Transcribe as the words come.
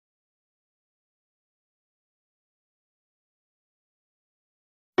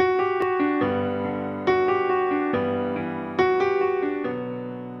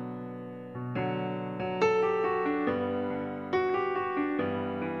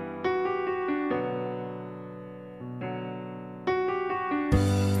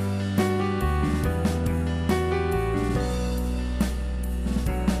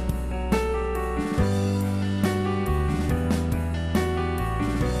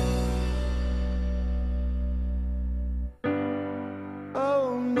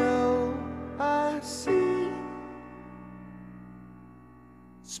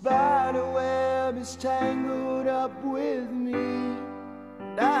is tangled up with me.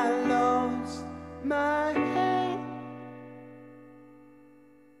 I lost my head.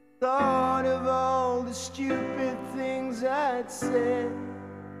 Thought of all the stupid things I'd said.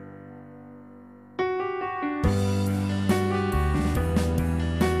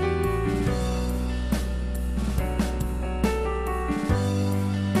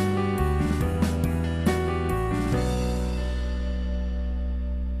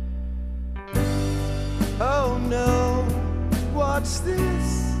 Oh no, what's this?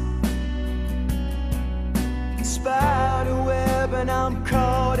 Spider web and I'm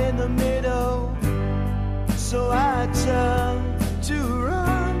caught in the middle. So I turn to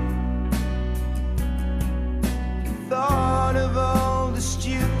run. Thought of all the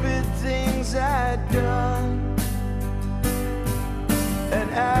stupid things I'd done.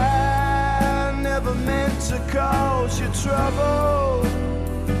 And I never meant to cause you trouble.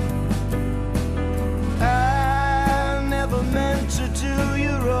 I never meant to do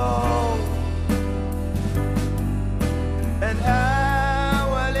you wrong. And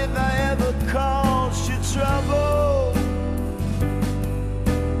well, if I ever caused you trouble,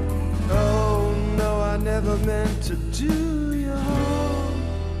 oh no, I never meant to do you harm.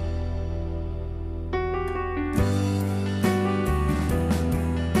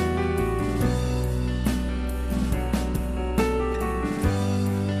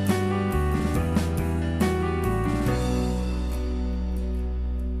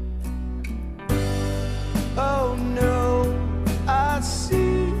 Oh no, I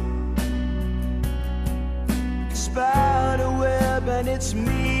see spider web and it's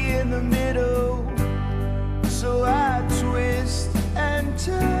me in the middle. So I twist and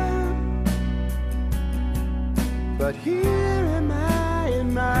turn, but here am I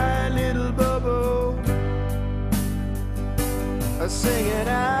in my little bubble, singing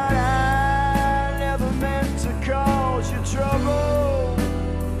out, I never meant to cause you trouble.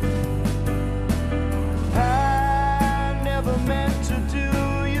 I never meant to do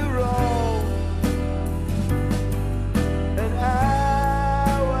you wrong. And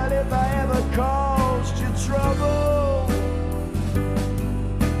well, if I ever caused you trouble,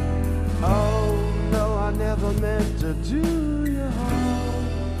 oh no, I never meant to do you harm.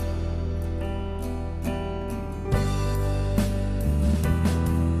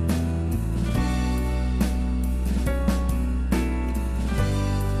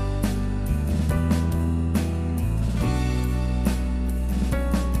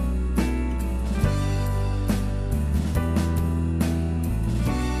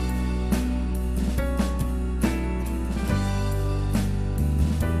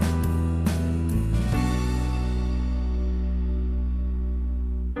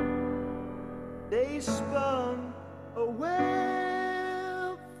 They spun a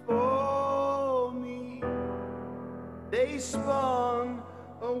web for me. They spun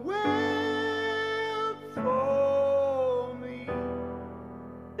a web for me.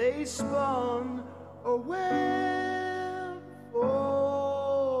 They spun a web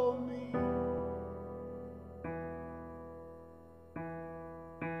for me.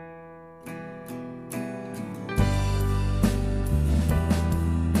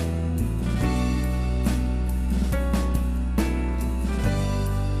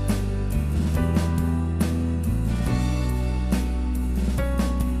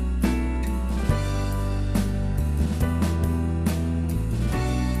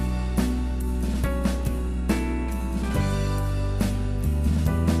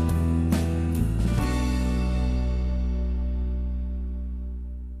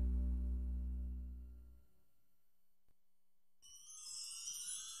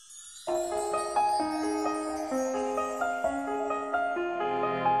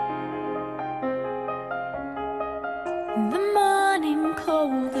 The morning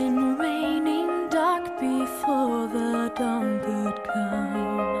cold and raining, dark before the dawn could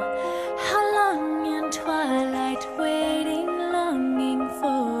come. How long in twilight waiting, longing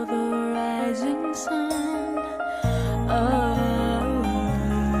for the rising sun. Oh,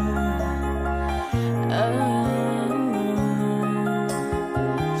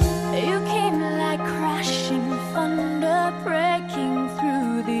 you came like crashing thunder, breaking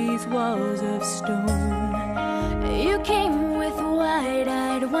through these walls of stone. You came with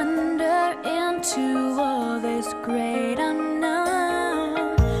wide-eyed wonder into all this great unknown.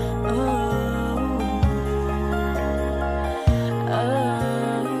 Oh,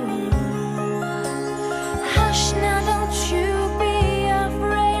 oh. Hush now, don't you be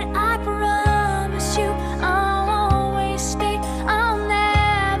afraid. I promise you I'll always stay. I'll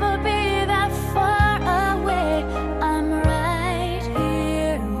never be that far away. I'm right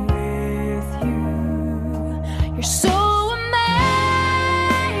here with you.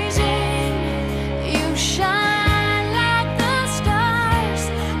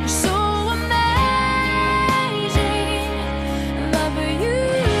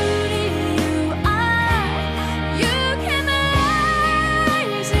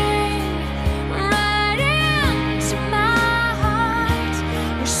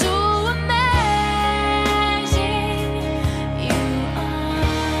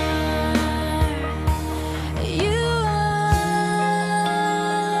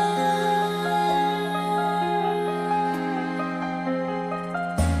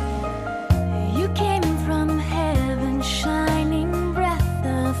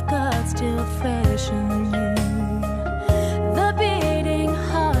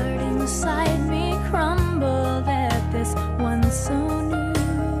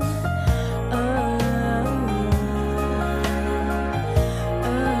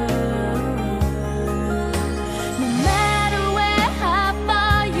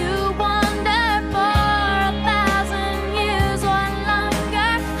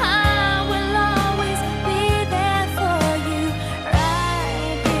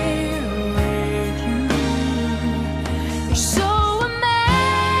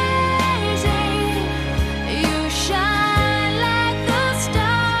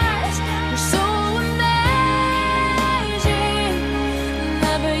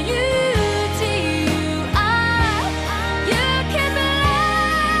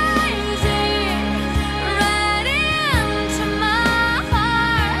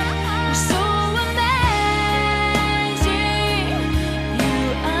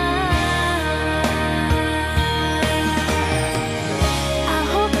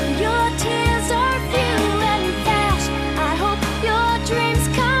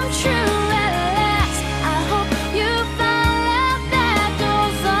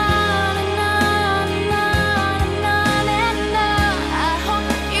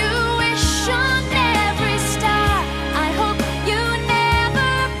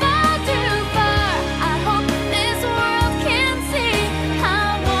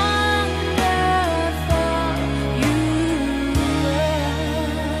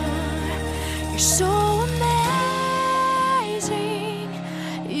 So